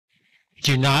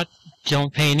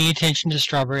Don't pay any attention to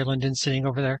Strawberry Linden sitting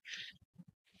over there.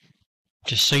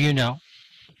 Just so you know.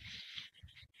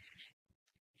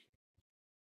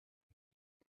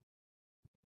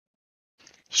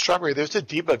 Strawberry, there's a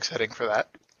debug setting for that.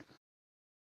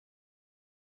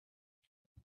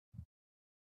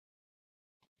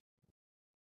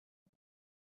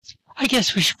 I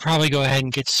guess we should probably go ahead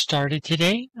and get started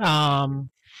today. Welcome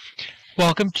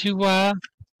to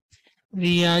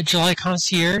the July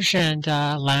Concierge and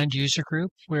Land User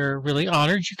Group. We're really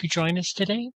honored you could join us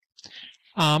today.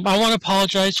 I want to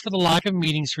apologize for the lack of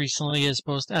meetings recently, as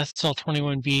both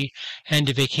SL21B and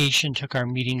the vacation took our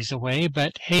meetings away,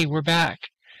 but hey, we're back.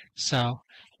 So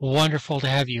wonderful to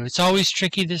have you. It's always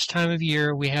tricky this time of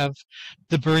year. We have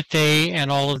the birthday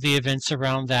and all of the events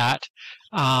around that.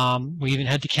 We even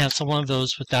had to cancel one of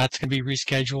those, but that's going to be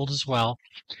rescheduled as well.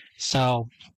 So,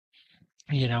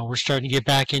 you know, we're starting to get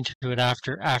back into it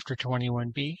after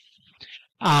 21B.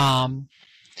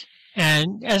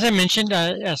 And as I mentioned,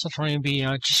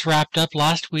 SL21B just wrapped up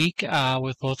last week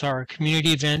with both our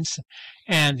community events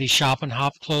and the Shop and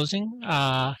Hop closing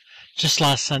just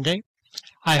last Sunday.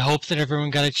 I hope that everyone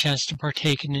got a chance to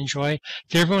partake and enjoy.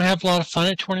 Did everyone have a lot of fun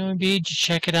at 21B? Did you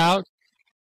check it out?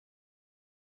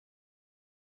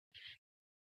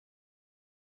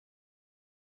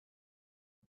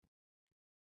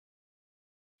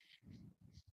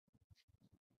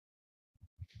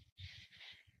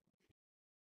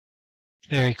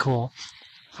 Very cool.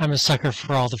 I'm a sucker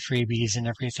for all the freebies and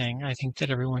everything. I think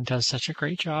that everyone does such a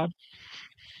great job.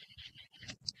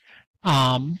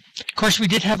 Of course, we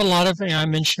did have a lot of, I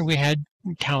mentioned we had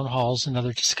town halls and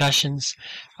other discussions,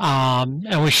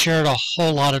 and we shared a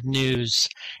whole lot of news.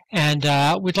 And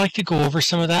we'd like to go over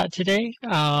some of that today,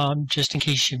 just in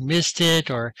case you missed it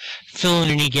or fill in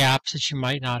any gaps that you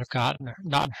might not have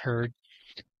not heard.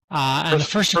 And the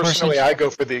first, of course, personally, I go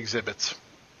for the exhibits.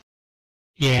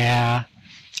 Yeah,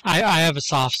 I have a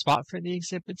soft spot for the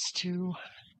exhibits too.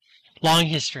 Long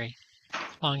history.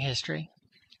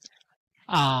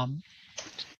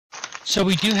 So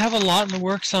we do have a lot in the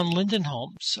works on Linden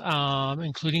homes,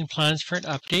 including plans for an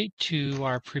update to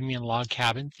our premium log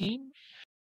cabin theme,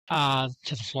 to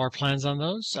the floor plans on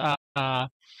those.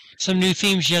 Some new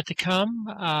themes yet to come.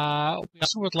 We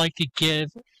also would like to give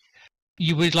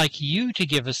you to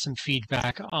give us some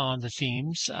feedback on the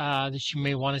themes that you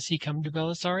may want to see come to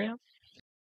Belisaria.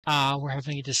 We're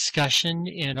having a discussion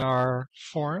in our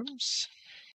forums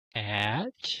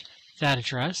at that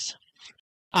address.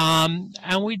 And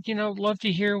we'd, love to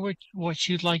hear what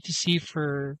you'd like to see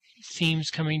for themes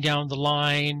coming down the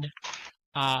line,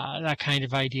 that kind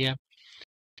of idea.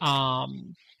 We're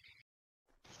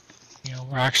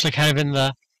actually kind of in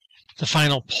the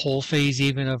final poll phase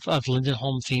even of Linden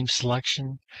home theme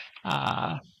selection.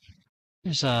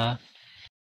 There's a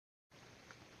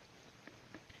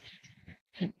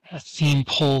theme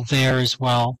poll there as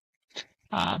well.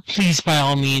 Please, by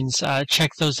all means,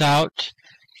 check those out.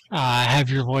 Have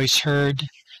your voice heard.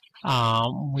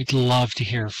 We'd love to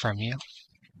hear from you.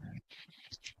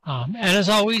 And as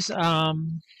always,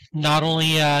 not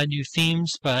only new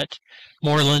themes, but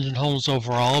more Linden homes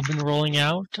overall have been rolling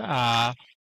out,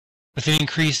 with an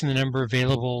increase in the number of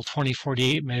available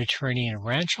 2048 Mediterranean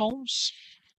ranch homes.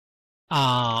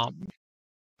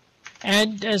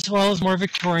 And as well as more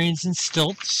Victorians and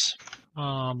stilts.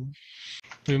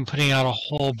 We've been putting out a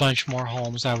whole bunch more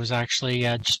homes. I was actually,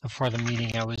 just before the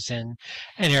meeting, I was in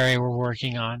an area we're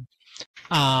working on.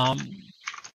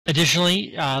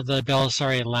 Additionally, the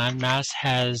Belisaria landmass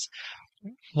has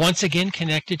once again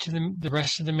connected to the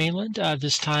rest of the mainland,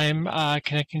 this time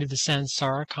connecting to the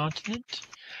Sansara continent,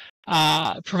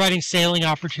 providing sailing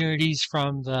opportunities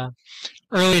from the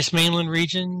earliest mainland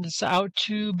regions out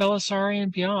to Belisaria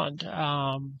and beyond.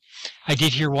 I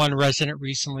did hear one resident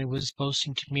recently was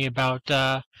boasting to me about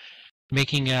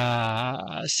making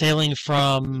sailing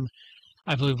from,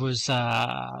 I believe it was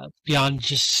beyond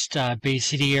just Bay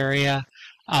City area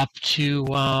up to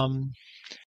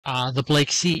the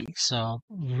Blake Sea. So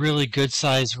really good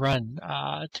size run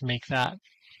to make that.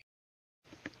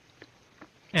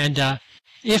 And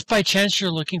if by chance you're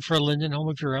looking for a Linden home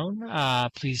of your own,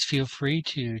 please feel free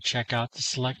to check out the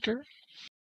selector.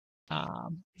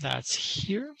 That's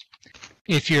here.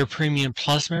 If you're a Premium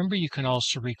Plus member, you can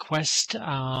also request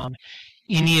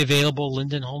any available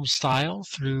Linden home style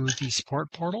through the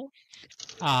support portal.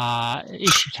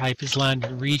 Issue type is Land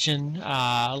and Region /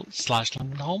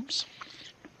 Linden homes.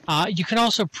 You can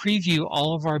also preview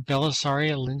all of our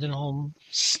Belisaria Linden home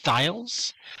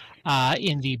styles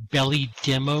in the Belly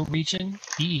Demo region,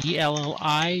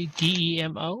 BELLIDEMO.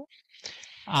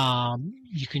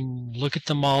 You can look at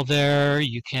them all there.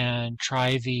 You can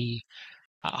try the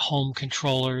home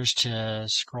controllers to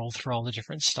scroll through all the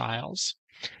different styles.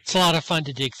 It's a lot of fun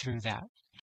to dig through that.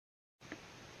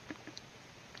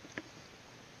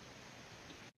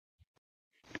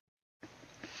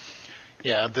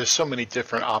 Yeah, there's so many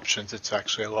different options. It's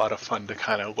actually a lot of fun to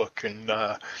kind of look and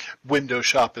window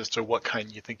shop as to what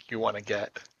kind you think you want to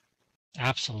get.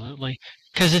 Absolutely,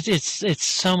 because it's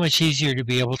so much easier to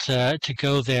be able to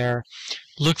go there,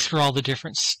 look through all the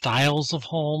different styles of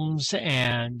homes,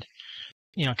 and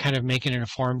kind of make an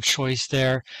informed choice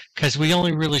there. Because we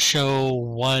only really show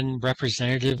one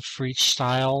representative for each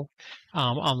style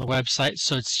on the website,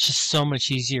 so it's just so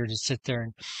much easier to sit there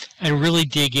and really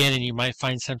dig in, and you might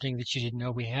find something that you didn't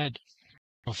know we had.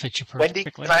 It'll fit you Wendy,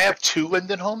 perfectly. can I have 2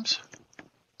 Linden homes?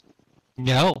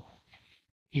 No,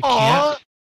 you Aw. can't.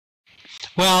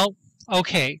 Well,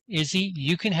 okay, Izzy,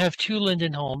 you can have 2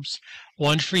 Linden homes,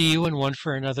 one for you and one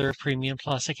for another Premium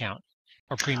Plus account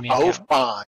or Premium Oh, account.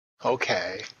 fine.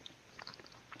 Okay.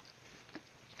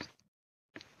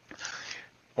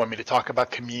 Want me to talk about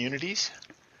communities?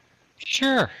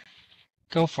 Sure,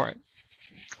 go for it.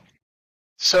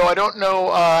 So I don't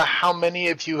know how many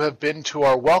of you have been to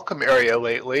our welcome area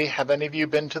lately. Have any of you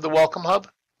been to the Welcome Hub?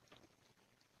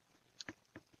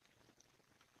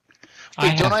 I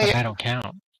Wait, have, but I don't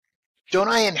count. don't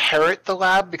I inherit the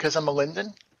lab because I'm a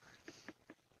Linden?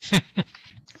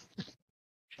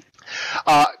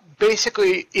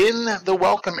 Basically, in the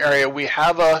welcome area, we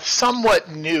have a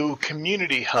somewhat new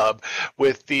community hub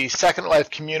with the Second Life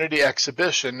Community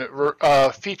Exhibition.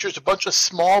 Features a bunch of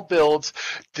small builds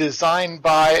designed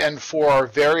by and for our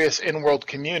various in-world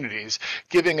communities,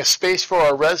 giving a space for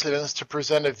our residents to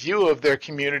present a view of their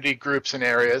community groups and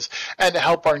areas, and to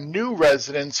help our new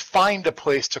residents find a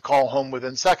place to call home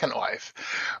within Second Life.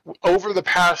 Over the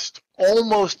past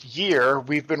almost year,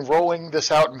 we've been rolling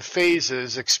this out in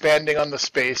phases, expanding on the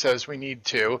space as we need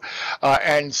to,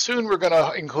 and soon we're going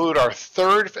to include our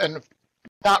third and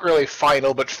not really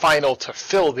final, but final to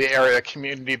fill the area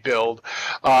community build,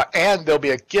 and there'll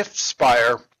be a gift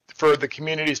spire for the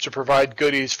communities to provide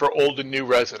goodies for old and new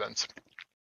residents.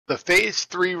 The Phase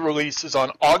 3 release is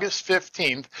on August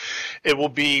 15th. It will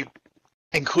be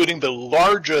including the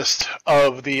largest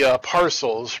of the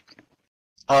parcels.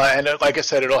 And like I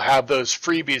said, it'll have those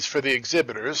freebies for the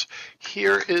exhibitors.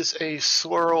 Here is a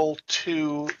swirl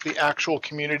to the actual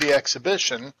community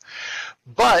exhibition.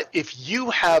 But if you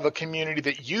have a community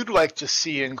that you'd like to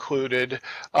see included,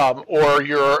 or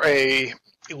you're a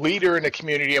leader in a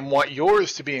community and want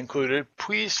yours to be included,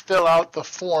 please fill out the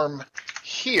form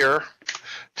here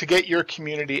to get your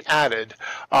community added.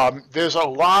 There's a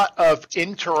lot of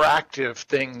interactive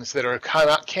things that are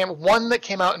one that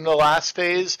came out in the last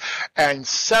phase and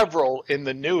several in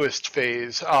the newest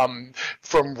phase,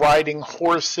 from riding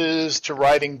horses to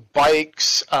riding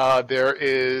bikes. There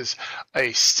is a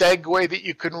Segway that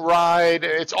you can ride.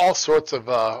 It's all sorts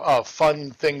of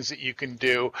fun things that you can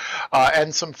do,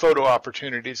 and some photo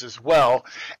opportunities as well.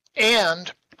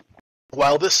 And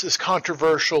while this is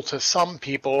controversial to some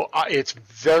people, it's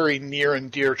very near and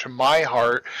dear to my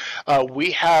heart.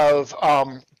 We have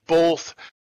both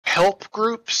help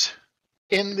groups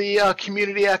in the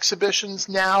community exhibitions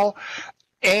now,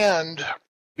 and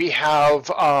we have,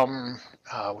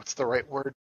 what's the right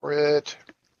word for it?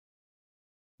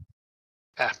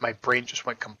 My brain just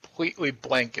went completely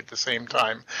blank at the same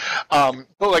time. But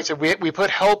like I said, we put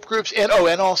help groups in,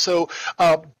 and also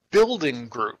building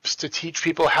groups to teach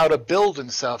people how to build and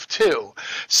stuff too.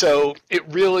 So it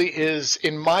really is,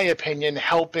 in my opinion,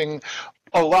 helping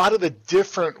a lot of the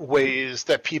different ways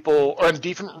that people, or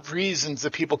different reasons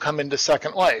that people come into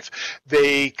Second Life.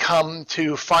 They come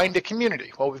to find a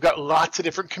community. Well, we've got lots of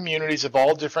different communities of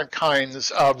all different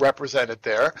kinds represented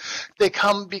there. They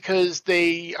come because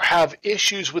they have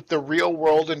issues with the real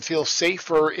world and feel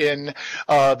safer in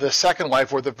the Second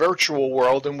Life or the virtual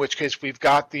world, in which case we've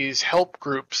got these help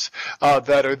groups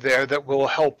that are there that will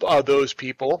help those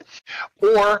people.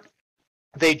 Or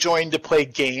they join to play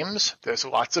games. There's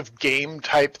lots of game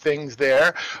type things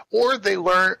there. Or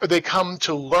they come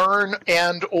to learn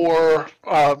and or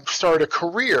start a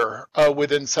career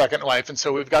within Second Life. And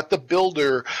so we've got the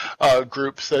builder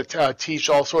groups that teach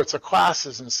all sorts of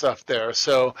classes and stuff there.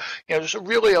 So there's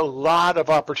really a lot of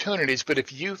opportunities. But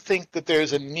if you think that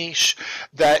there's a niche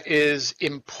that is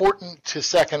important to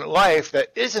Second Life that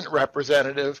isn't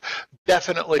representative,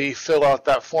 definitely fill out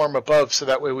that form above so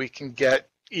that way we can get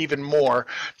even more.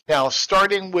 Now,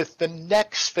 starting with the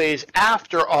next phase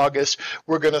after August,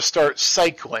 we're going to start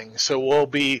cycling. So we'll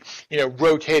be,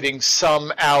 rotating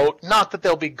some out. Not that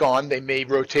they'll be gone; they may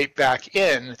rotate back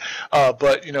in,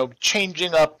 but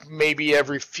changing up maybe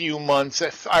every few months.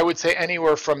 I would say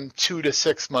anywhere from 2 to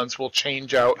 6 months, we'll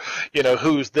change out,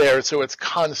 who's there, so it's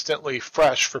constantly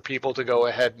fresh for people to go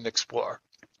ahead and explore.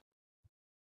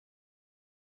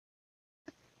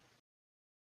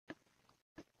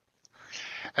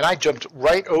 And I jumped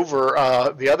right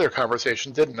over the other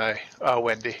conversation, didn't I,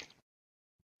 Wendy?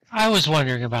 I was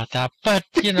wondering about that, but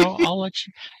I'll let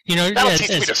you. That'll teach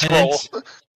me to scroll.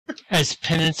 As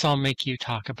penance, I'll make you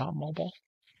talk about mobile.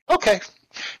 Okay.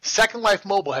 Second Life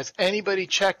Mobile. Has anybody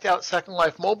checked out Second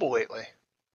Life Mobile lately?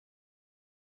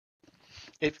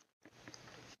 It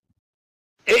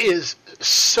is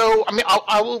so. I mean,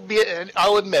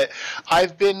 I'll admit,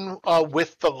 I've been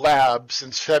with the lab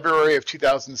since February of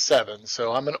 2007.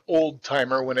 So I'm an old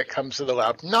timer when it comes to the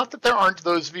lab. Not that there aren't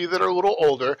those of you that are a little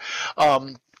older,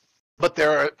 but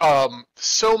there are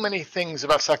so many things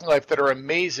about Second Life that are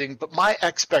amazing. But my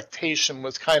expectation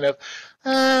was kind of,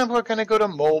 we're going to go to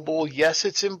mobile. Yes,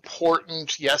 it's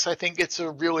important. Yes, I think it's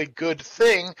a really good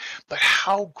thing. But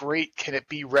how great can it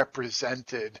be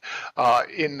represented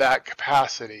in that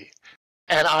capacity?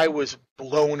 And I was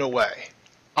blown away.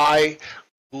 I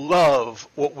love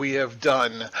what we have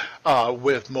done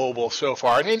with mobile so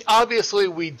far. I mean, obviously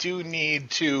we do need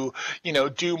to,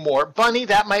 do more. Bunny,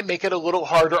 that might make it a little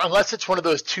harder unless it's one of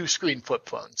those 2-screen flip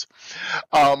phones.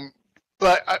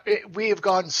 But we have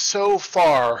gone so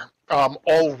far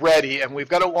already, and we've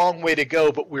got a long way to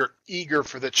go, but we're eager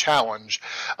for the challenge.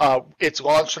 It's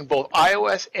launched on both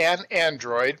iOS and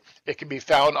Android. It can be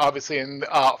found, obviously,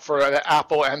 for the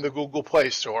Apple and the Google Play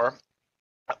Store.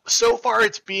 So far,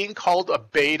 it's being called a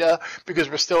beta because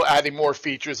we're still adding more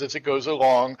features as it goes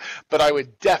along, but I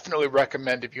would definitely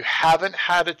recommend, if you haven't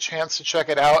had a chance to check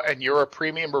it out and you're a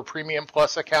Premium or Premium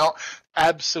Plus account,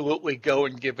 absolutely go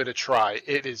and give it a try.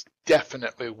 It is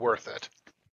definitely worth it.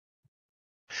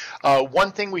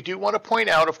 One thing we do want to point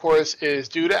out, of course, is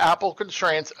due to Apple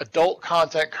constraints, adult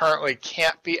content currently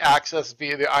can't be accessed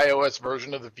via the iOS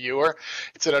version of the viewer.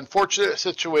 It's an unfortunate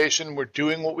situation. We're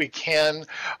doing what we can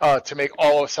to make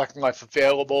all of Second Life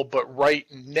available, but right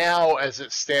now, as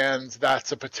it stands,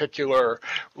 that's a particular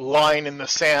line in the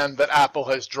sand that Apple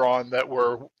has drawn that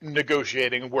we're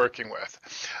negotiating and working with.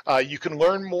 You can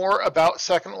learn more about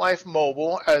Second Life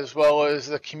Mobile, as well as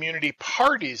the community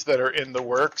parties that are in the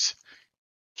works,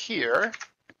 here.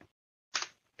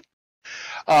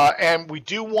 And we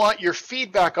do want your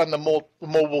feedback on the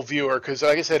mobile viewer because,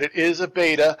 like I said, it is a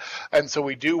beta, and so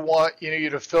we do want you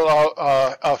to fill out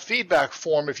a feedback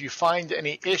form if you find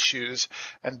any issues,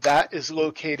 and that is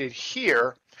located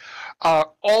here.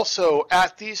 Also,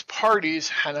 at these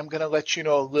parties, and I'm going to let you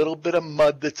know a little bit of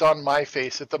mud that's on my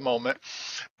face at the moment,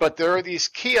 but there are these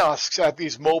kiosks at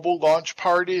these mobile launch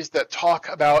parties that talk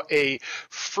about a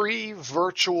free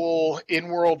virtual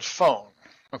in-world phone.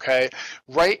 Okay,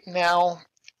 right now,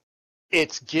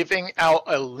 it's giving out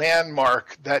a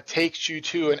landmark that takes you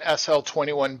to an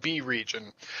SL21B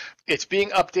region. It's being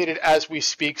updated as we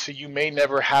speak, so you may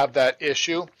never have that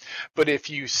issue. But if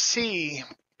you see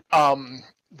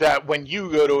that when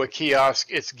you go to a kiosk,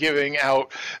 it's giving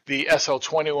out the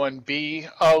SL21B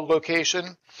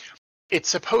location, it's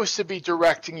supposed to be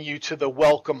directing you to the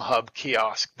Welcome Hub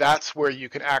kiosk. That's where you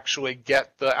can actually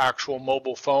get the actual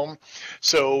mobile phone.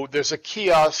 So there's a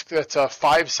kiosk that's a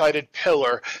 5-sided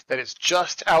pillar that is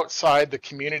just outside the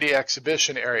community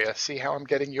exhibition area. See how I'm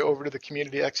getting you over to the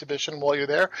community exhibition while you're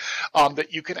there?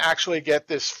 That you can actually get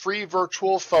this free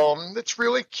virtual phone that's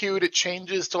really cute. It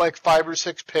changes to like 5 or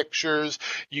 6 pictures.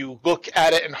 You look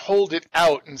at it and hold it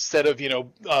out instead of,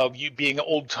 you being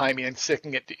old-timey and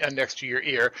sticking it next to your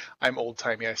ear. I'm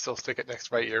old-timey. I still stick it next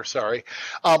to my ear. Sorry.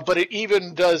 But it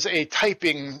even does a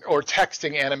typing or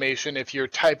texting animation if you're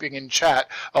typing in chat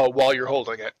while you're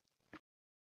holding it.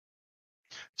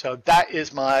 So that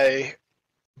is my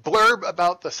blurb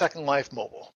about the Second Life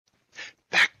Mobile.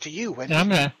 Back to you, Wendy. I'm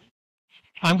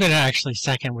gonna actually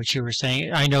second what you were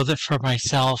saying. I know that for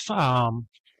myself,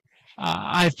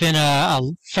 I've been a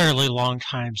fairly long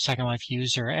time Second Life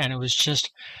user, and it was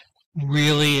just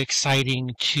really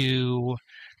exciting to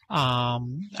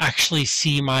actually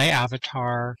see my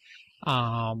avatar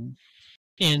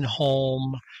in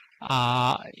home,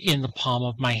 in the palm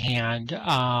of my hand.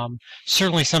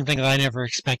 Certainly something that I never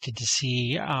expected to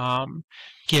see,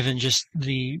 given just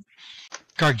the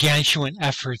gargantuan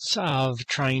efforts of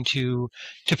trying to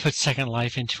put Second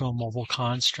Life into a mobile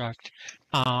construct.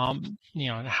 And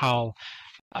how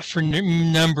for a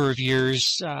number of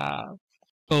years,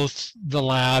 both the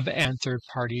lab and third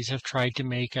parties have tried to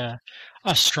make a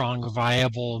strong,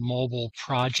 viable mobile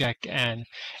project, and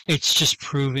it's just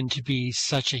proven to be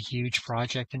such a huge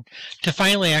project. And to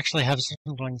finally actually have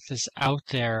something like this out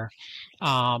there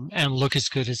and look as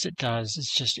good as it does,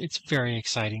 it's very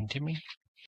exciting to me.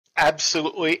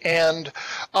 Absolutely. And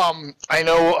I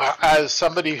know as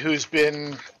somebody who's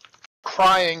been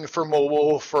crying for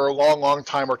mobile for a long, long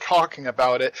time or talking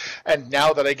about it, and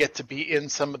now that I get to be in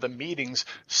some of the meetings,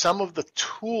 some of the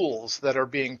tools that are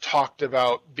being talked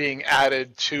about being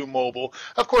added to mobile.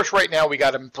 Of course, right now we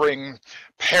got to bring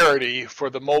parity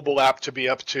for the mobile app to be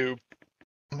up to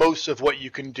most of what you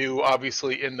can do,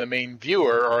 obviously, in the main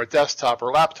viewer or a desktop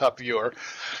or laptop viewer.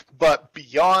 But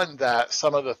beyond that,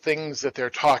 some of the things that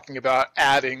they're talking about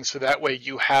adding, so that way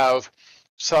you have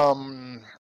some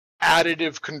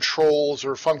additive controls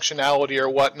or functionality or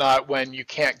whatnot when you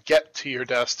can't get to your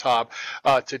desktop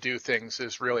to do things,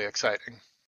 is really exciting.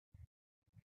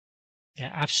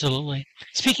 Yeah, absolutely.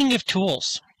 Speaking of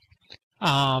tools,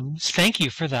 thank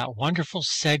you for that wonderful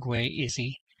segue,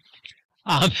 Izzy.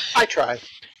 I try.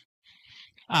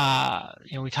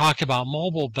 We talked about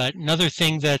mobile, but another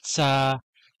thing that's made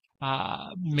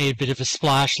a bit of a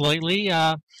splash lately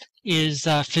is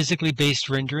physically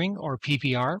based rendering, or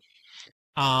PBR.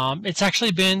 It's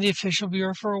actually been the official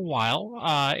viewer for a while.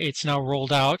 It's now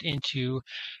rolled out into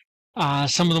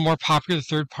some of the more popular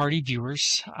third-party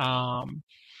viewers.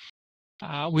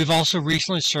 We've also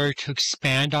recently started to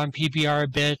expand on PBR a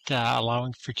bit,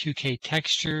 allowing for 2K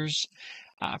textures,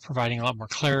 providing a lot more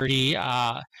clarity.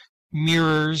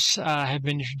 Mirrors have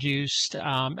been introduced,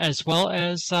 as well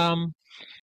as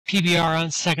PBR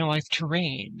on Second Life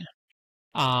terrain.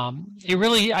 It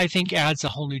really, I think, adds a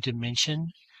whole new dimension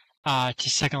to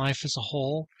Second Life as a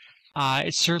whole.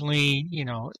 It certainly,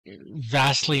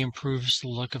 vastly improves the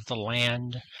look of the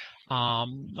land,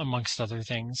 amongst other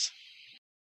things.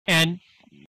 And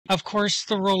of course,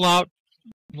 the rollout,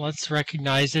 let's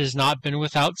recognize, has not been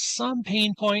without some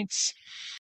pain points,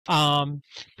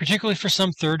 particularly for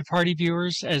some third-party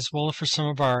viewers, as well as for some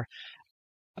of our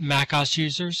macOS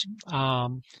users.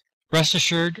 Rest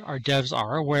assured, our devs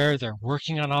are aware. They're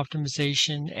working on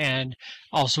optimization, and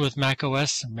also with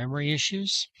macOS, some memory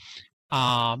issues.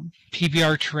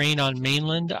 PBR terrain on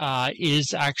Mainland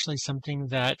is actually something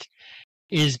that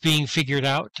is being figured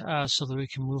out so that we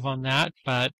can move on that,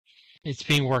 but it's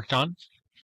being worked on.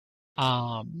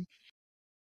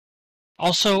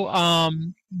 Also,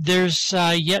 there's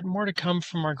yet more to come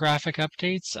from our graphic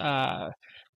updates,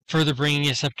 further bringing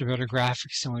us up to better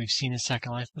graphics than we've seen in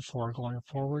Second Life before going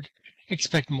forward.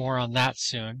 Expect more on that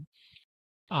soon.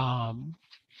 And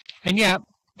yeah,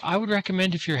 I would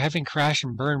recommend, if you're having crash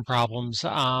and burn problems,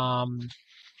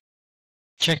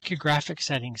 check your graphic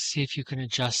settings, see if you can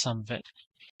adjust some of it.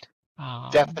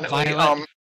 Definitely. Violet?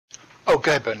 Oh,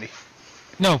 go ahead, Bundy.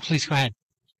 No, please go ahead.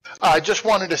 I just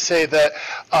wanted to say that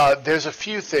there's a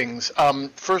few things.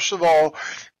 First of all,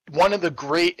 one of the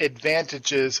great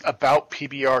advantages about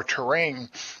PBR terrain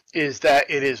is that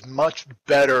it is much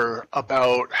better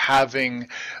about having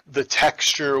the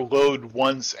texture load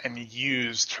once and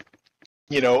used,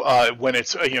 when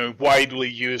it's widely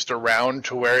used around,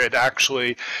 to where it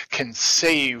actually can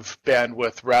save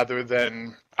bandwidth rather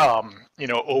than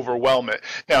overwhelm it.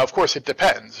 Now, of course, it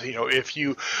depends. If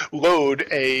you load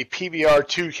a PBR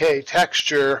 2K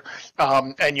texture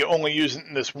and you only use it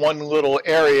in this one little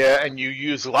area, and you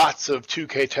use lots of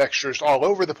 2K textures all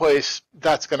over the place,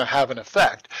 that's going to have an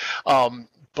effect.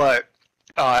 But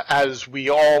as we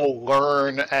all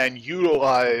learn and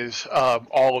utilize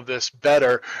all of this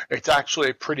better, it's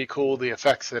actually pretty cool, the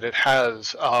effects that it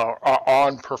has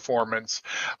on performance.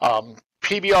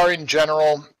 PBR in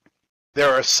general,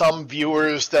 there are some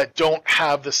viewers that don't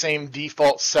have the same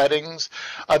default settings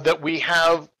that we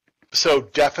have, so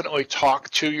definitely talk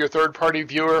to your third-party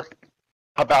viewer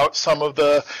about some of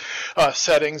the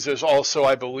settings. There's also,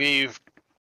 I believe,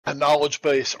 a knowledge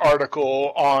base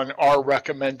article on our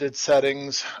recommended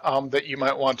settings that you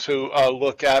might want to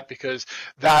look at, because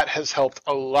that has helped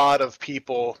a lot of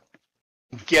people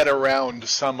get around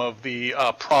some of the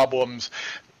problems.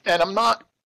 And I'm not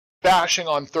bashing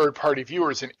on third-party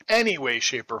viewers in any way,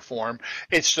 shape, or form.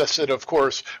 It's just that, of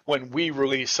course, when we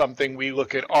release something, we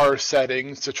look at our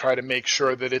settings to try to make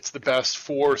sure that it's the best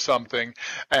for something,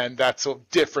 and that's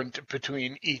different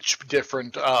between each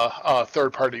different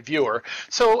third-party viewer.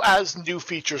 So as new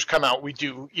features come out, we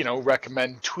do,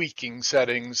 recommend tweaking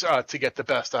settings to get the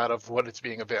best out of what is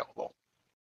being available.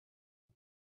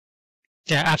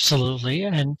 Yeah, absolutely.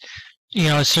 And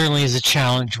it certainly is a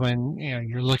challenge when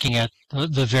you're looking at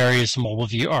the various mobile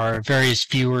various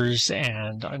viewers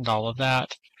and all of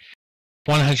that.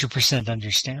 100%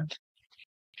 understand.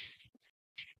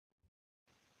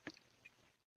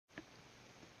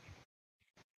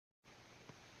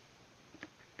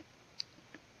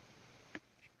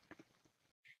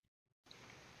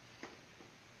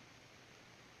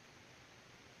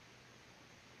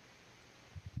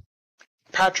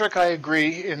 Patrick, I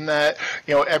agree in that,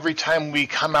 every time we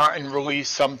come out and release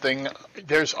something,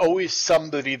 there's always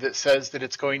somebody that says that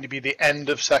it's going to be the end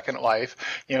of Second Life.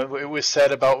 It was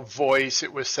said about voice,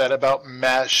 it was said about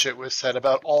mesh, it was said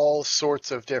about all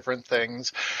sorts of different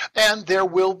things. And there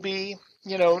will be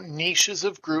niches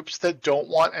of groups that don't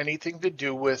want anything to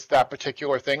do with that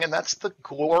particular thing. And that's the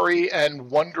glory and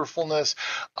wonderfulness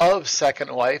of Second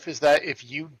Life, is that if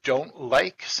you don't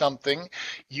like something,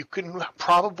 you can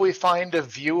probably find a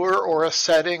viewer or a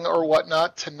setting or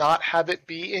whatnot to not have it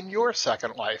be in your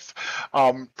Second Life.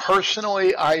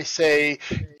 Personally, I say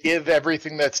give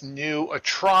everything that's new a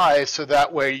try, so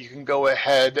that way you can go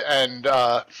ahead and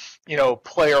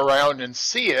play around and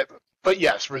see it. But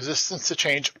yes, resistance to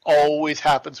change always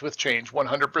happens with change,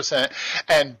 100%.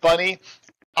 And Bunny,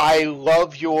 I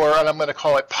love your, and I'm going to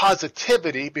call it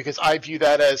positivity, because I view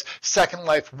that as Second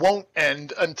Life won't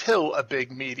end until a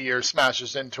big meteor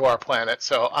smashes into our planet.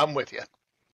 So I'm with you.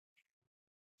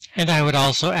 And I would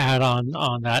also add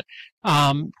on that,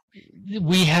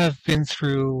 we have been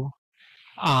through,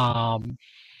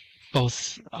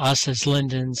 both us as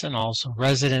Lindens and also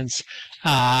residents,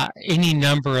 any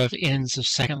number of ends of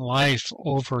Second Life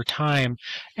over time.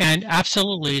 And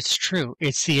absolutely, it's true.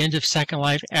 It's the end of Second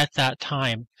Life at that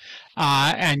time.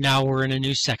 And now we're in a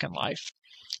new Second Life.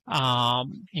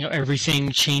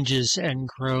 Everything changes and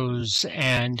grows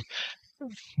and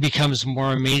becomes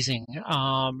more amazing.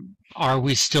 Are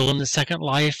we still in the Second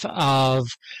Life of,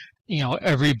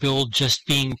 every build just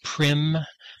being prim?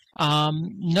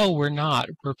 No, we're not.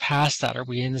 We're past that. Are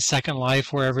we in the Second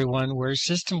Life where everyone wears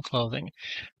system clothing?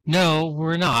 No,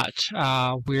 we're not.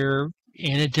 We're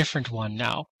in a different one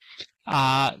now.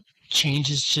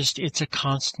 Change is it's a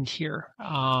constant here,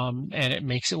 and it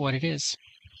makes it what it is.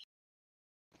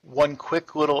 One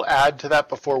quick little add to that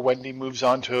before Wendy moves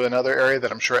on to another area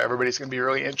that I'm sure everybody's going to be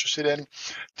really interested in.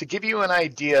 To give you an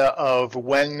idea of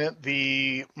when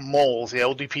the moles, the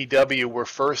LDPW, were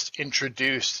first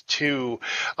introduced to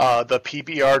the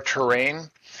PBR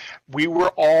terrain, we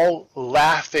were all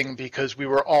laughing because we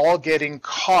were all getting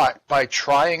caught by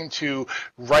trying to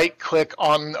right click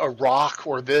on a rock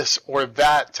or this or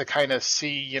that to kind of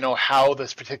see, how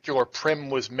this particular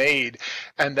prim was made.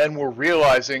 And then we're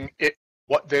realizing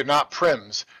they're not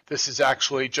prims. This is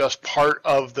actually just part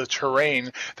of the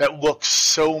terrain that looks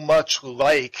so much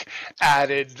like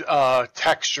added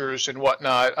textures and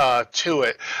whatnot to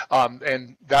it,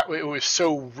 and that it was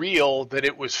so real that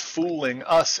it was fooling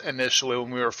us initially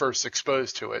when we were first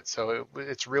exposed to it. So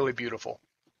it's really beautiful.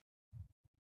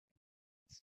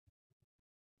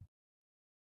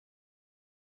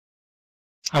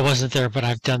 I wasn't there, but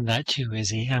I've done that too,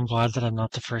 Izzy. I'm glad that I'm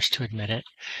not the first to admit it.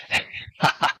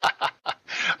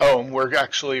 Oh, and we're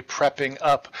actually prepping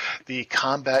up the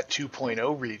Combat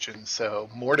 2.0 region, so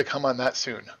more to come on that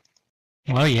soon.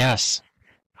 Well, yes.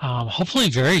 Hopefully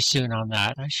very soon on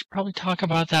that. I should probably talk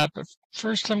about that, but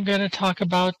first I'm going to talk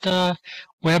about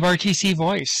WebRTC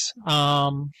Voice. I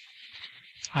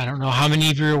don't know how many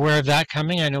of you are aware of that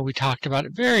coming. I know we talked about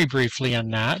it very briefly on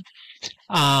that.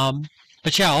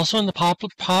 But yeah, also in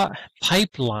the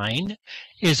pipeline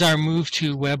is our move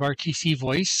to WebRTC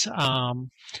Voice.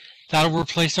 That'll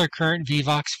replace our current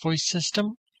Vivox voice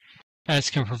system. That's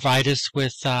going to provide us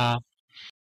with a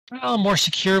more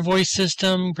secure voice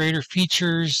system, greater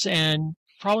features, and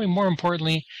probably more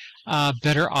importantly,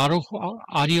 better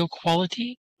audio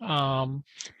quality. I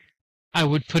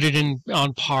would put it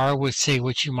on par with, say,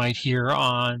 what you might hear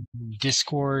on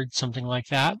Discord, something like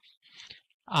that.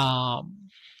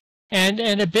 And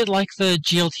a bit like the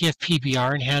GLTF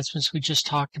PBR enhancements we just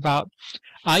talked about,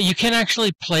 you can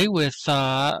actually play with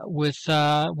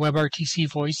WebRTC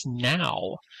Voice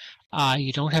now.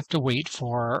 You don't have to wait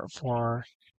for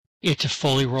it to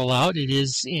fully roll out. It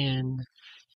is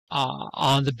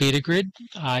on the beta grid.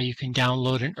 You can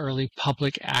download an early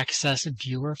public access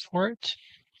viewer for it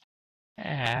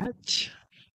at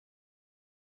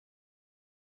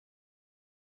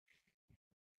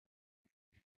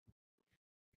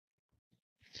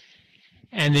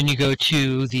and then you go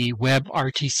to the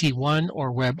WebRTC1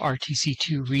 or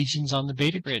WebRTC2 regions on the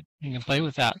beta grid. You can play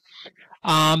with that.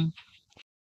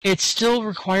 It still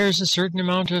requires a certain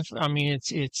amount of,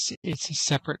 it's a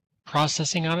separate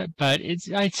processing on it, but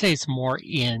I'd say it's more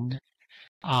in.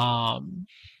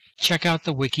 Check out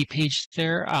the wiki page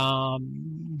there.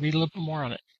 Read a little bit more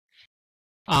on it.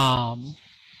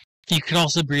 You can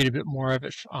also read a bit more of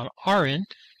it on our end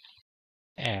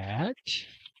at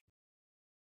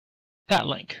that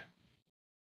link.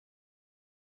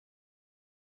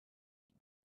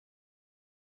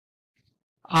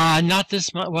 Not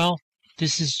this month. Well,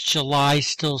 this is July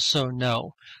still, so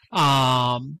no.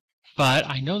 But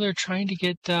I know they're trying to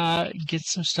get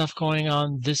some stuff going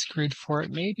on this grid for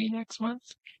it maybe next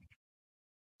month.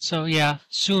 So yeah,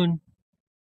 soon.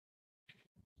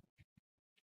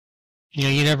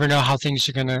 You never know how things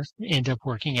are going to end up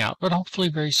working out, but hopefully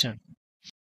very soon.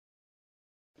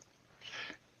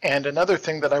 And another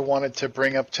thing that I wanted to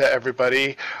bring up to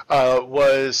everybody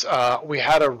was we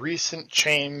had a recent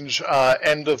change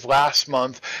end of last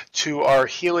month to our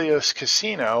Helios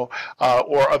Casino,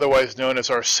 or otherwise known as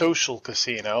our social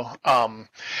casino.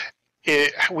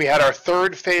 We had our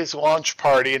third phase launch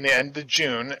party in the end of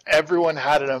June. Everyone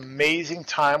had an amazing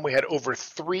time. We had over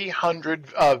 300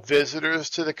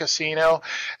 visitors to the casino,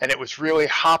 and it was really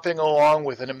hopping along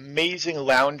with an amazing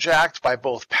lounge act by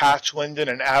both Patch Linden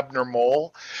and Abner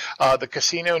Mole. The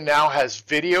casino now has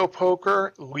video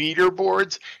poker,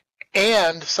 leaderboards,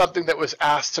 and something that was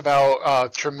asked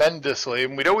about tremendously,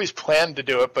 and we'd always planned to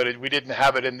do it, but we didn't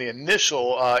have it in the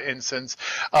initial instance,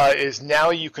 is now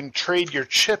you can trade your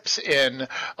chips in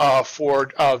for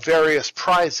various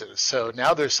prizes. So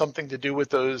now there's something to do with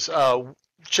those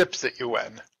chips that you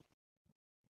win.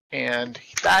 And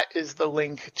that is the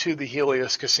link to the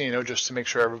Helios Casino, just to make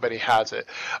sure everybody has it.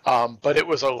 But it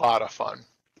was a lot of fun.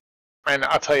 And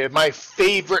I'll tell you, my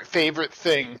favorite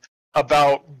thing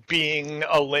about being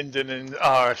a Linden in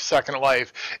Second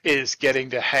Life is getting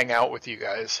to hang out with you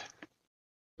guys.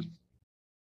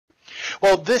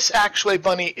 Well, this actually,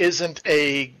 Bunny, isn't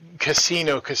a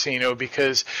casino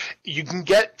because you can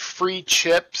get free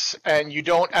chips and you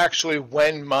don't actually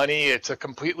win money. It's a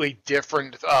completely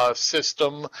different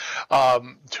system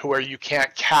to where you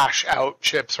can't cash out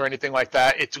chips or anything like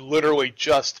that. It's literally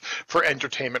just for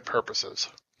entertainment purposes.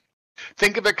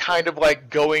 Think of it kind of like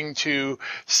going to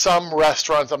some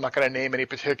restaurants. I'm not going to name any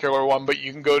particular one, but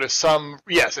you can go to some,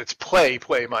 yes, it's play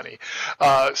money.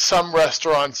 Some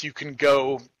restaurants you can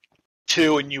go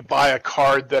to and you buy a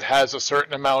card that has a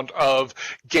certain amount of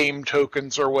game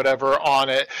tokens or whatever on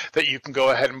it that you can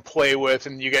go ahead and play with,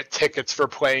 and you get tickets for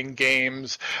playing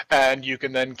games, and you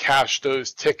can then cash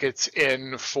those tickets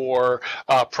in for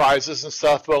prizes and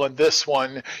stuff. Well, in this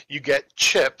one, you get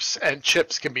chips, and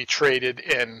chips can be traded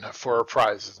in for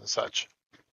prizes and such.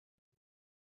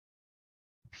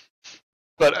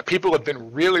 But people have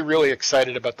been really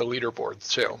excited about the leaderboards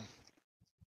too.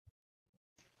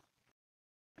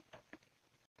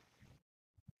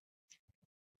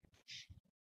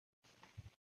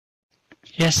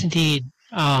 Yes, indeed.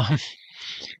 I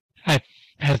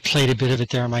have played a bit of it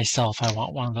there myself. I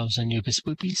want one of those Anubis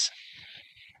boopies.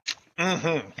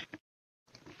 Mm-hmm.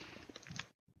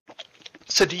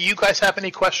 So do you guys have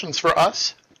any questions for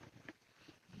us?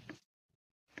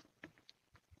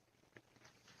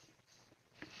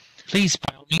 Please,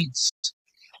 by all means.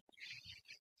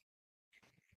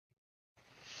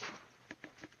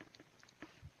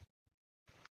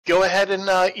 Go ahead and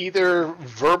either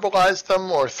verbalize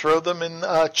them or throw them in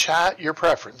chat, your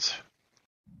preference.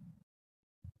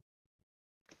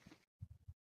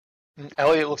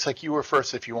 Elliot, looks like you were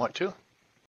first if you want to.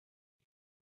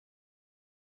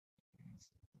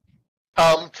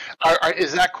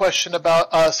 Is that question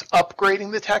about us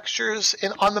upgrading the textures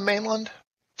on the mainland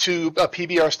to a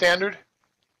PBR standard?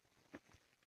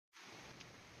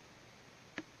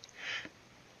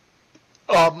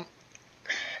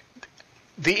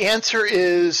 The answer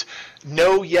is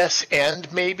no, yes,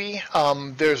 and maybe.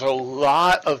 There's a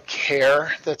lot of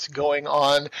care that's going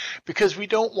on because we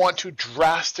don't want to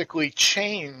drastically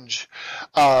change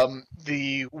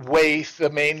the way the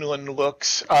mainland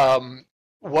looks.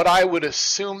 What I would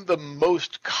assume the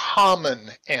most common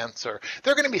answer.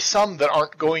 There are going to be some that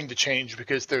aren't going to change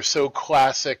because they're so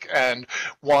classic and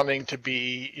wanting to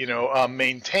be,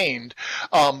 maintained.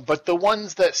 But the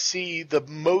ones that see the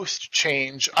most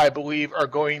change, I believe, are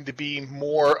going to be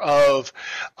more of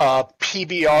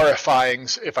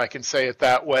PBRifying, if I can say it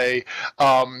that way.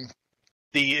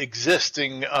 The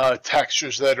existing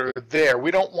textures that are there. We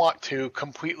don't want to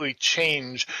completely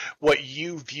change what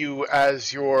you view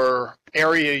as your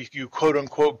area you quote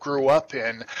unquote grew up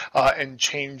in and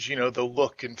change, the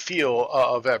look and feel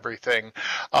of everything.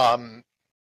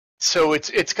 So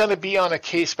it's going to be on a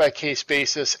case-by-case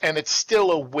basis, and it's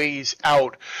still a ways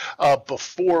out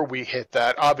before we hit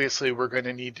that. Obviously, we're going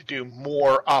to need to do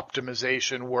more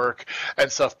optimization work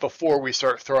and stuff before we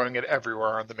start throwing it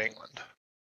everywhere on the mainland.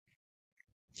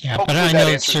 Yeah, hopefully but I know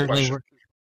it's certainly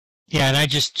Yeah, and I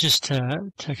just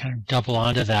to kind of double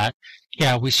onto that.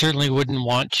 Yeah, we certainly wouldn't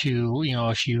want to,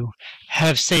 if you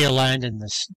have, say, a land in in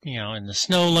the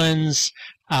snowlands,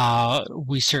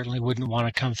 we certainly wouldn't want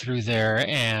to come through there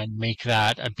and make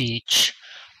that a beach,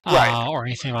 Right. or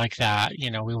anything like that.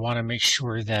 We want to make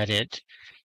sure that it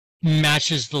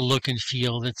matches the look and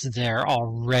feel that's there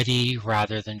already,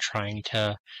 rather than trying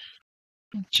to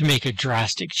make a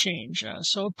drastic change.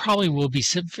 So it probably will be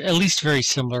at least very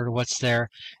similar to what's there.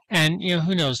 And,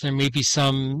 who knows, there may be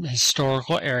some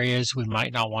historical areas we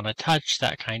might not want to touch,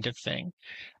 that kind of thing.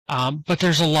 But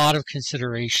there's a lot of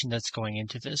consideration that's going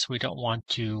into this. We don't want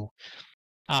to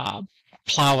uh,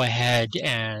 plow ahead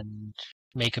and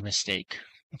make a mistake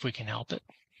if we can help it.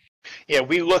 Yeah,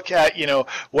 we look at,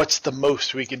 what's the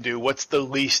most we can do, what's the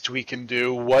least we can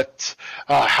do,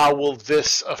 how will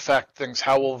this affect things,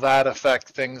 how will that affect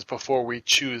things before we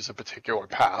choose a particular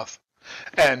path.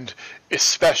 And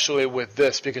especially with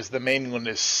this, because the mainland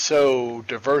is so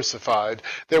diversified,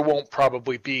 there won't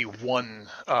probably be one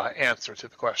answer to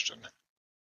the question.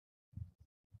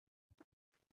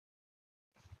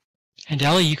 And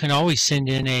Ellie, you can always send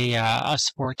in a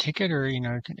sport ticket, or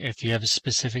if you have a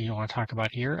specific you want to talk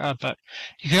about here. But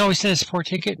you can always send a sport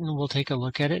ticket, and we'll take a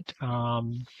look at it.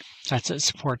 That's at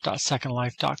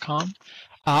support.secondlife.com.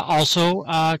 Also,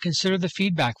 consider the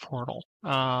feedback portal.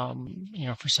 For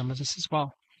some of this as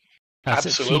well. That's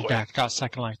at Absolutely.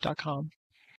 feedback.secondlife.com.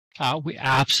 We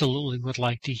absolutely would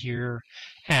like to hear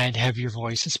and have your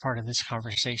voice as part of this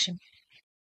conversation.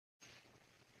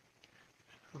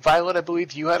 Violet, I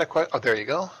believe you had a question. Oh, there you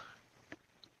go.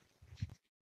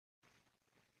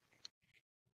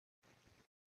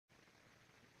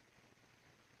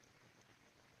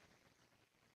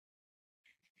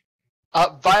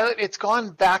 Violet, it's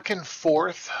gone back and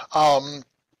forth.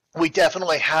 We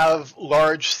definitely have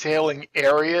large sailing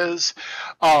areas,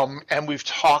 and we've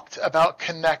talked about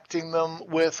connecting them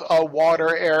with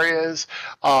water areas.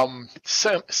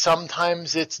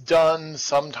 Sometimes it's done,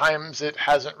 sometimes it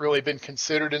hasn't really been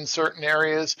considered in certain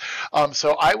areas.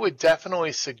 So I would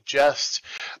definitely suggest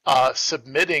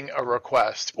submitting a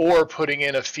request or putting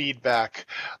in a feedback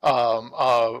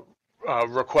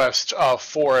request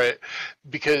for it,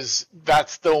 because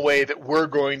that's the way that we're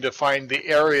going to find the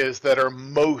areas that are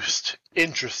most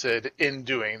interested in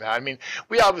doing that. I mean,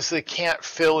 we obviously can't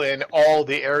fill in all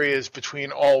the areas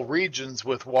between all regions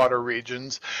with water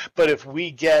regions, but if we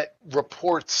get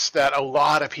reports that a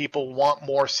lot of people want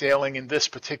more sailing in this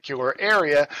particular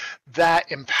area,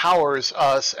 that empowers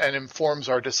us and informs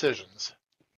our decisions.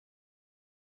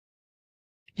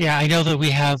 Yeah, I know that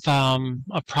we have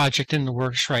a project in the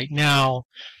works right now.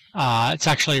 It's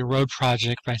actually a road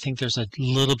project, but I think there's a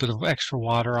little bit of extra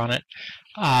water on it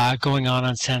going on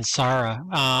Sansara.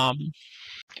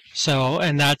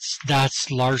 And that's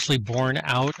largely born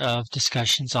out of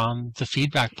discussions on the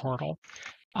feedback portal.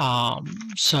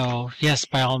 So yes,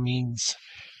 by all means,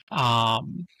 go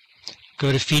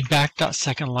to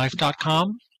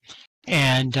feedback.secondlife.com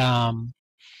and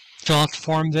fill out the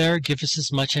form there. Give us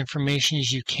as much information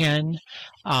as you can.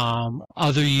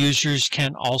 Other users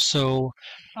can also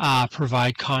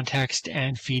provide context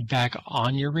and feedback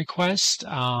on your request,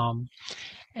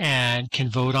 and can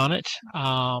vote on it.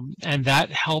 And that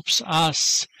helps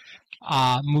us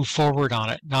move forward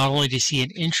on it, not only to see an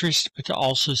interest, but to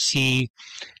also see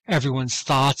everyone's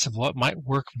thoughts of what might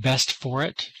work best for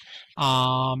it.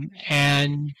 And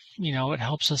it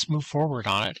helps us move forward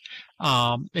on it.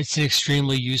 It's an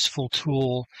extremely useful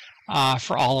tool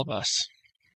for all of us.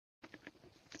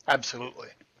 Absolutely.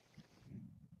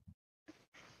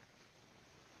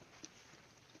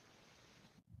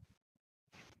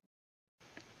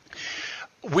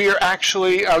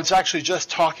 I was actually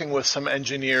just talking with some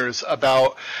engineers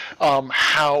about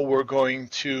how we're going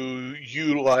to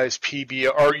utilize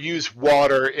PBR or use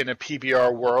water in a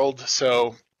PBR world.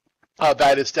 So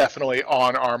that is definitely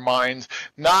on our minds,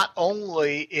 not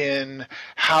only in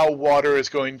how how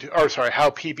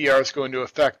PBR is going to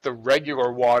affect the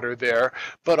regular water there,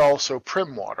 but also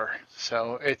prim water.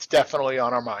 So it's definitely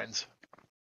on our minds.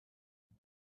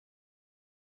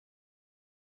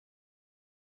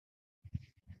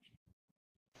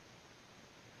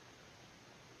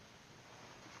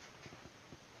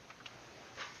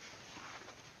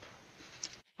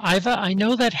 I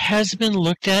know that has been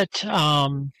looked at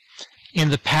in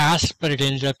the past, but it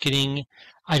ended up getting,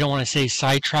 I don't want to say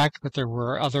sidetracked, but there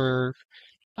were other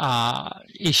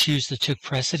issues that took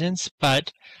precedence.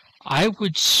 But I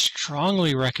would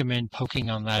strongly recommend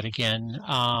poking on that again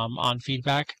on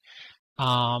feedback,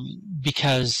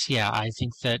 because, yeah, I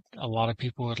think that a lot of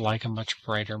people would like a much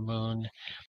brighter moon.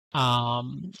 I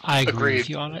agree with Agreed.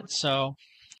 you on it. So,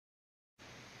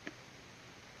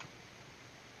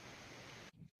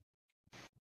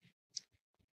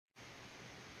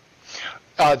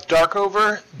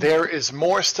 Darkover, there is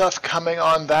more stuff coming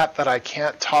on that I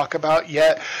can't talk about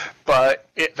yet, but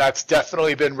that's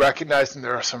definitely been recognized, and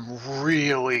there are some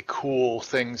really cool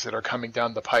things that are coming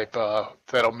down the pipe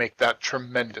that'll make that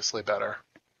tremendously better.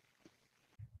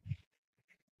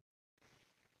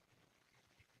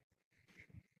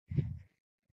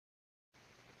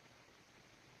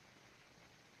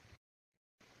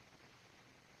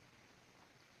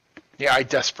 Yeah, I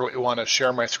desperately want to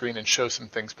share my screen and show some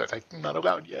things, but I'm not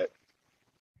allowed yet.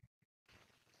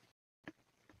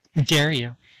 Dare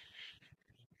you?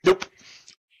 Nope.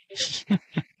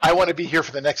 I want to be here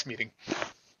for the next meeting.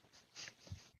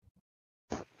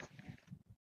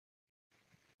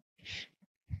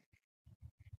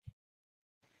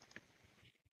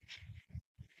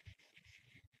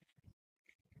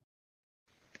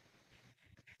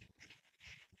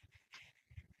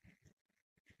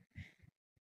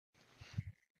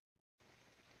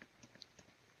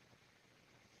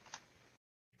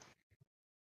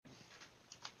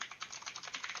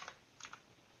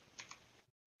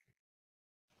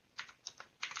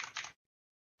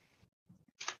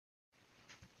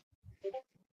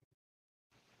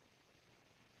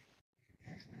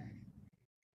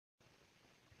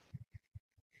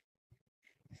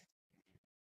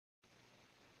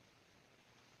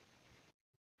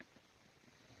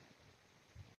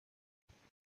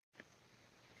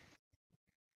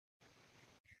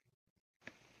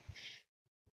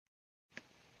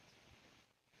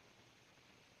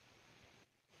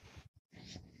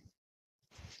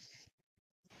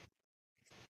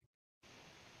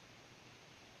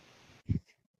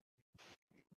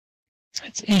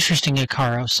 It's interesting,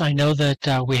 Ikaros. I know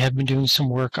that we have been doing some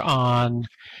work on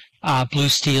Blue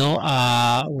Steel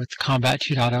with Combat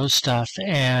 2.0 stuff,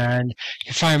 and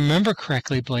if I remember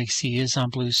correctly, Blake C is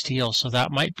on Blue Steel, so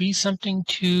that might be something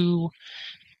to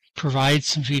provide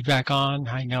some feedback on.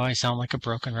 I know I sound like a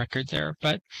broken record there,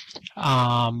 but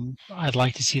I'd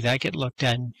like to see that get looked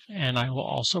at, and I will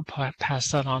also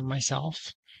pass that on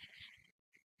myself.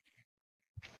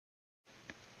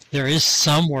 There is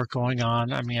some work going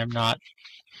on. I mean,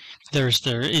 there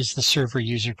is the server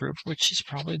user group, which is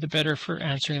probably the better for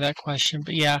answering that question.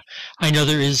 But yeah, I know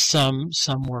there is some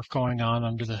work going on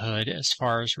under the hood as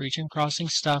far as region crossing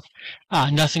stuff.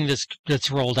 Nothing that's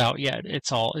rolled out yet.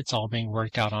 It's all being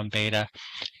worked out on beta.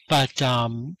 But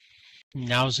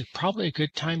now is probably a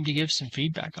good time to give some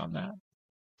feedback on that.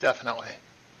 Definitely.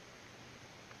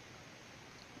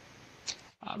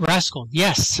 Rascal,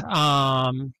 yes,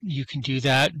 you can do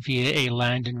that via a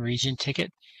land and region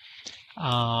ticket.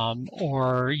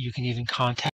 Or you can even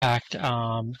contact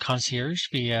Concierge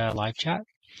via live chat,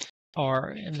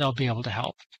 or they'll be able to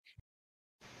help.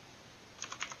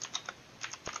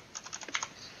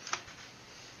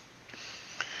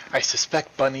 I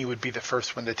suspect Bunny would be the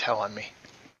first one to tell on me.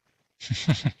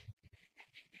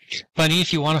 Bunny,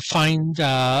 if you want to find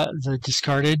the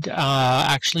discarded,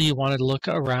 actually you want to look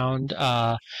around,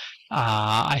 I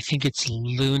think it's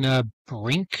Luna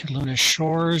Brink, Luna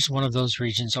Shores, one of those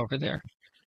regions over there.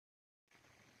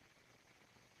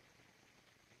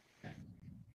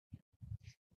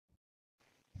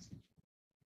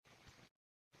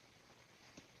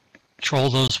 Troll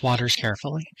those waters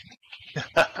carefully.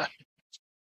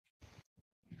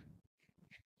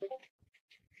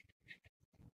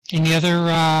 Any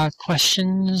other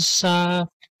questions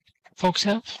folks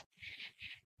have?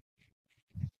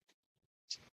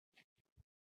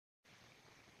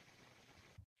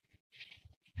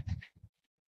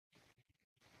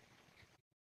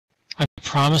 I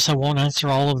promise I won't answer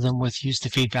all of them with use the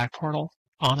feedback portal.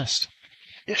 Honest.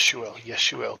 Yes, you will.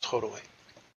 Yes, you will. Totally.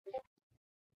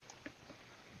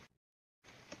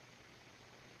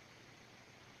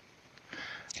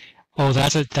 Oh,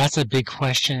 that's a big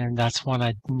question, and that's one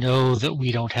I know that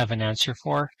we don't have an answer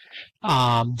for.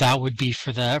 That would be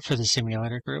for the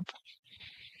simulator group.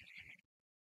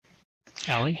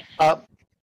 Ellie?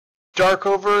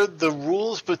 Darkover, the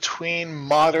rules between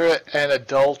moderate and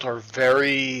adult are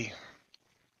very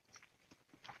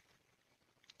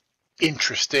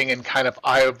interesting and kind of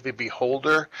eye of the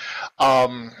beholder.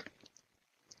 I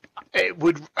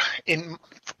would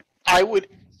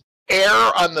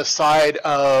err on the side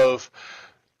of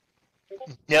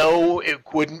no,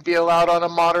 it wouldn't be allowed on a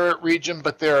moderate region,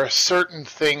 but there are certain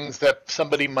things that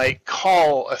somebody might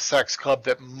call a sex club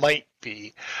that might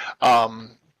be.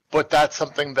 But that's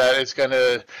something that is going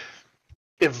to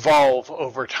evolve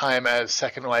over time as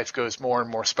Second Life goes more and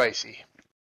more spicy.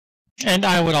 And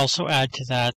I would also add to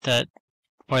that,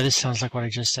 boy, this sounds like what I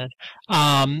just said.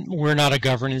 We're not a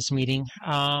governance meeting,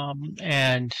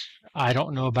 and I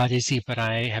don't know about Izzy, but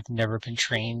I have never been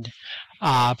trained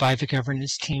by the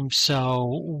governance team,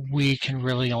 so we can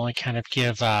really only kind of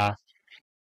give a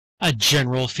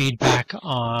general feedback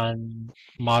on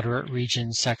moderate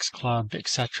region, sex club,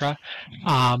 etc.,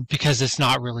 because it's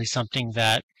not really something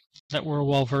that we're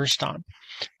well versed on.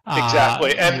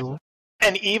 Exactly. I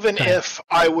And even Go ahead. if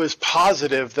I was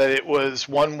positive that it was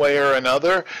one way or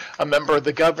another, a member of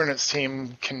the governance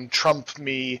team can trump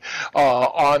me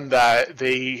on that.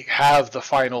 They have the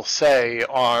final say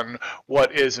on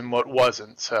what is and what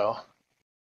wasn't. So,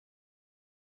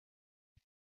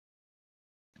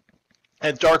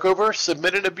 and Darkover,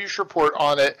 submit an abuse report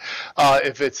on it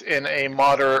if it's in a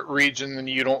moderate region and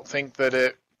you don't think that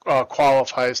it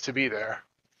qualifies to be there.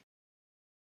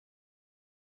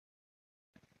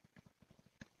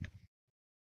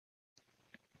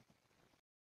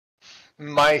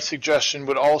 My suggestion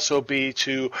would also be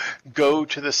to go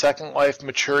to the Second Life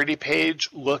maturity page,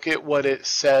 look at what it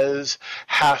says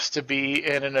has to be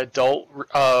in an adult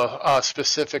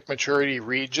specific maturity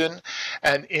region,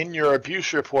 and in your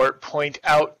abuse report, point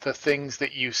out the things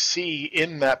that you see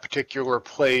in that particular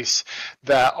place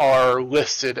that are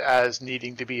listed as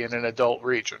needing to be in an adult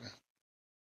region.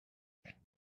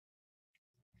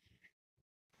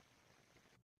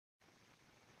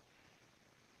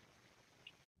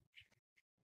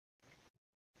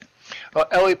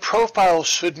 Ellie, profiles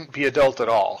shouldn't be adult at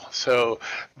all. So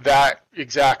that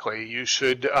exactly, you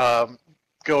should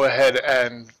go ahead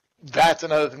and that's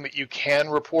another thing that you can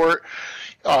report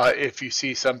if you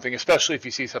see something, especially if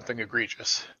you see something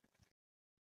egregious.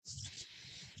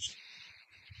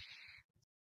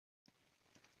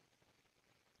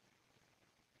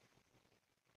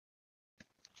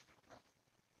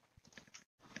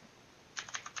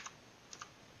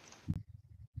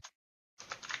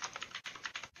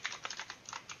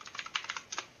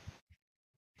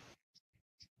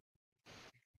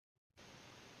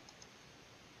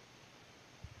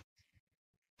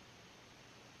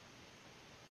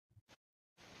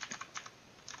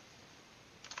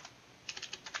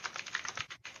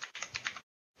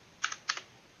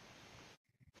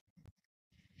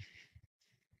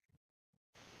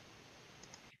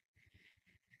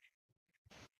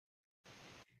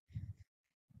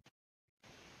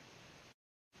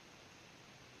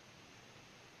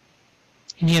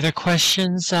 Any other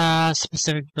questions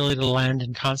specific really to land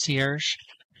and concierge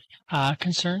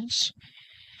concerns?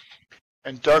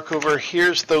 And Darkover,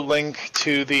 here's the link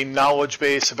to the knowledge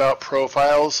base about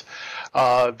profiles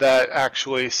that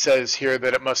actually says here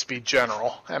that it must be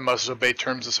general and must obey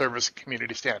terms of service and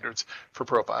community standards for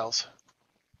profiles.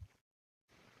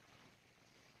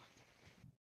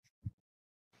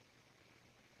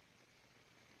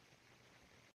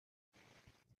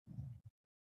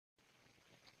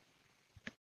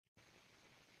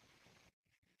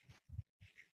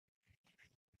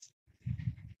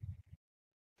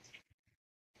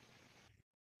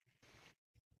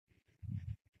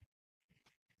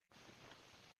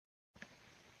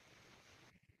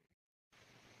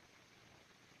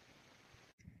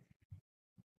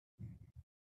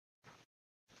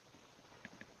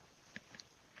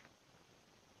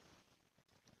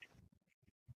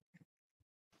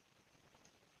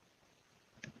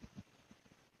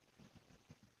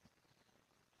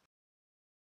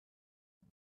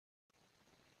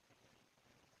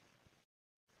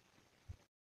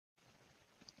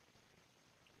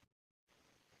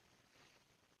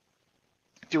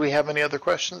 Do we have any other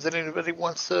questions that anybody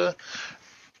wants to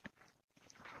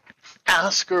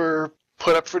ask or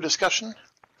put up for discussion?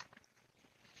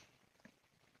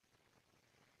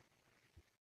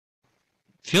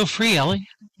 Feel free, Ellie.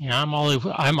 I'm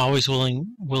always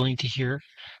willing to hear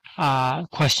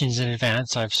questions in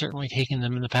advance. I've certainly taken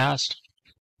them in the past.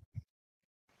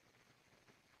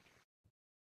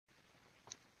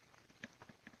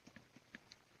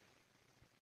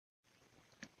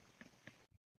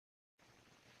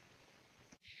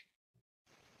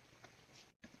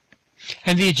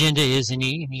 And the agenda is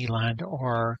any land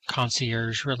or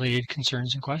concierge related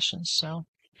concerns and questions. So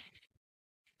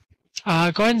go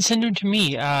ahead and send them to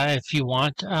me if you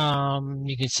want.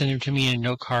 You can send them to me in a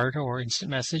note card or instant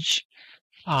message,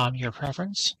 your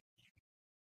preference.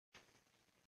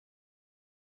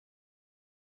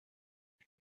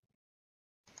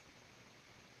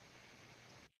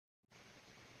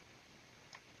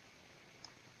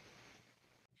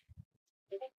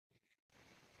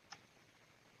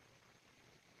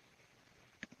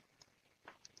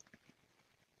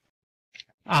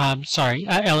 Sorry,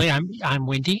 Ellie. I'm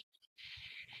Wendy.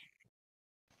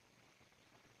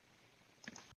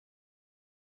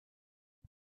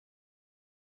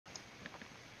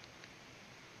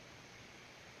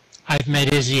 I've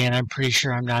met Izzy, and I'm pretty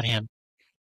sure I'm not him.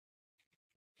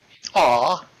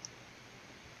 Aw,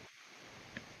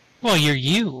 Well, you're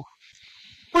you.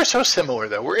 we're so similar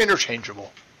though. We're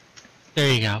interchangeable. There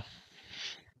you go.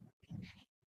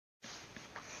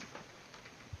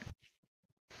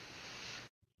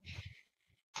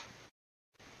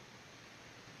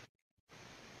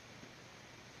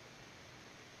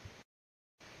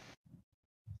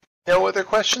 No other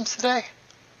questions today?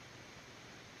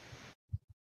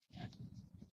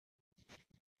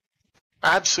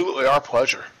 Absolutely, our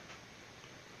pleasure.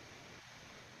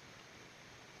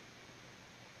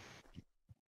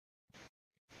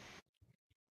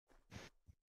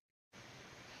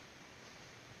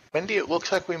 Wendy, it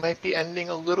looks like we might be ending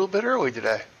a little bit early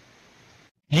today.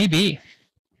 Maybe.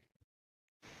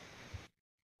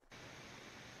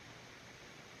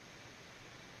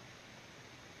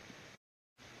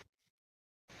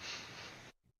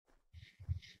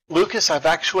 Lucas, I've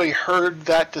actually heard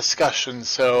that discussion,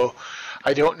 so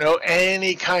I don't know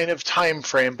any kind of time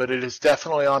frame, but it is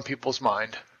definitely on people's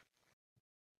mind.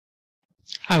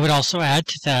 I would also add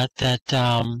to that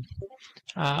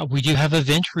we do have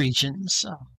event regions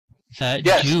that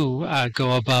Yes. do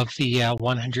go above the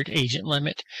 100 agent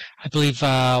limit. I believe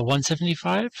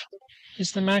 175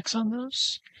 is the max on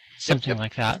those, Yep, something yep.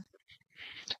 like that.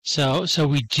 So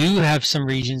we do have some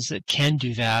regions that can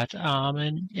do that,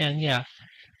 and yeah,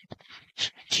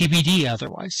 TBD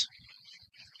otherwise.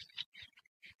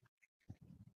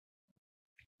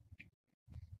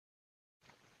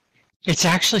 It's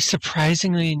actually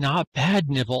surprisingly not bad,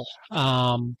 Nibble.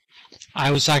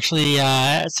 I was actually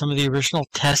at some of the original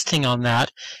testing on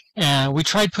that, and we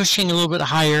tried pushing a little bit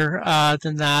higher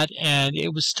than that, and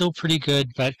it was still pretty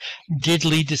good, but did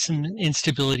lead to some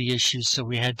instability issues, so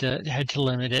we had to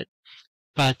limit it.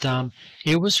 But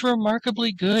it was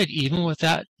remarkably good, even with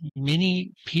that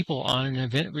many people on an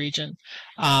event region.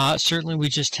 Certainly, we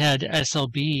just had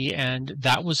SLB, and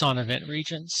that was on event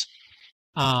regions,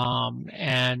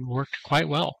 and worked quite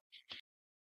well.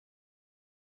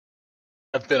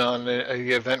 I've been on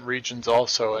the event regions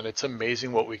also, and it's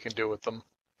amazing what we can do with them.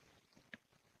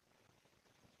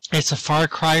 It's a far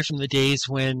cry from the days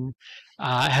when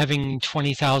having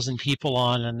 20,000 people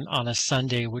on a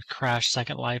Sunday would crash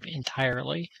Second Life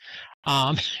entirely.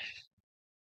 Um,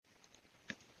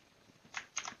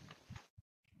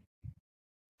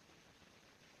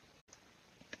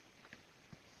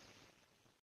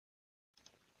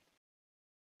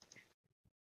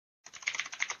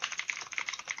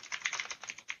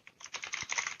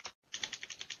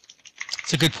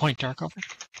 it's a good point, Darkover.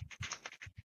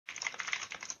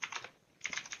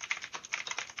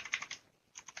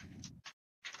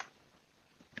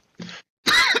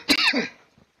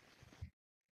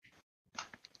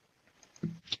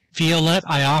 Violette,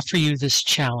 I offer you this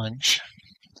challenge.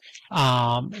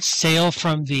 Sail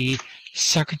from the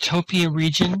Sarcotopia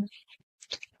region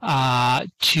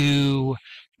to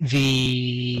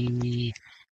the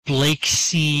Blake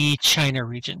Sea, China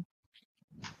region.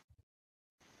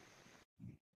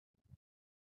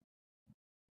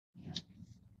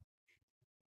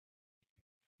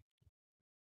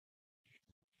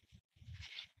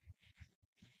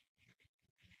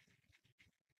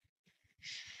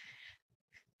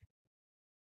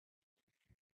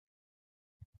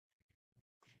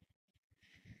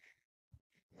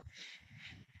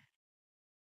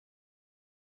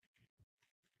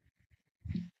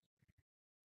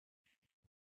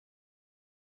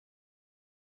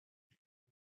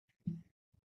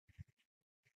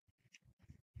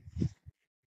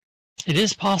 It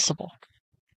is possible.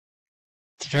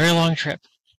 It's a very long trip.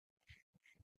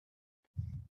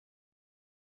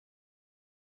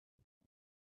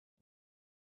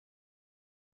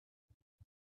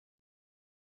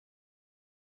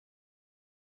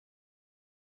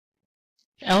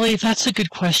 Ellie, that's a good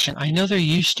question. I know there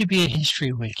used to be a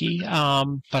history wiki,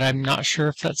 but I'm not sure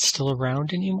if that's still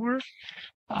around anymore.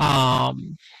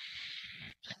 Um,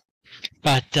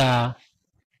 but there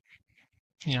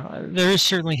is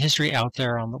certainly history out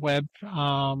there on the web.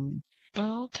 But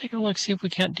I'll take a look, see if we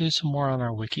can't do some more on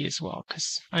our wiki as well,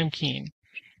 because I'm keen.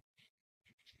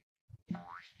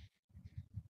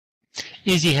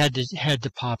 Easy had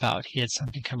to pop out. He had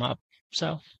something come up,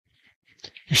 so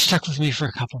you're stuck with me for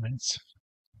a couple minutes.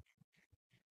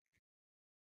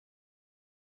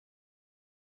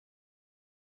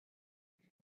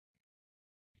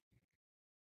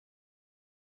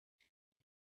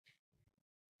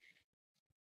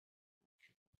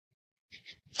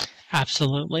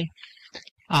 Absolutely.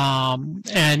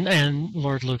 And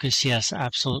Lord Lucas, yes,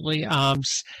 absolutely.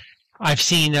 I've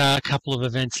seen a couple of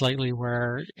events lately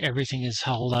where everything is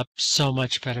held up so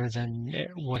much better than it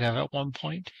would have at one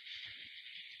point.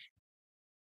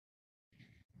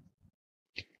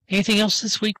 Anything else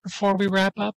this week before we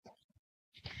wrap up?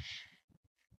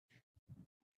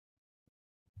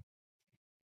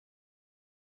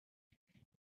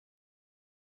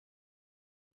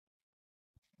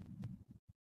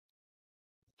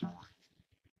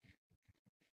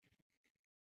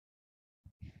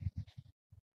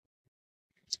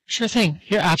 Sure thing.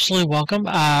 You're absolutely welcome.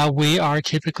 We are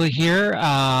typically here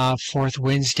fourth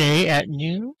Wednesday at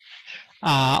noon.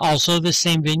 Also, the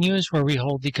same venue is where we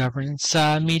hold the governance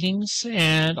meetings,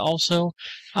 and also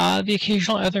the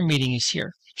occasional other meeting is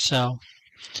here. So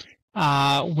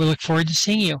we look forward to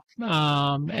seeing you.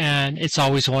 And it's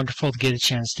always wonderful to get a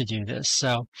chance to do this.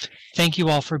 So thank you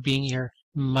all for being here.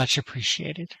 Much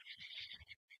appreciated.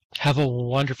 Have a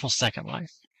wonderful second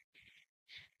life.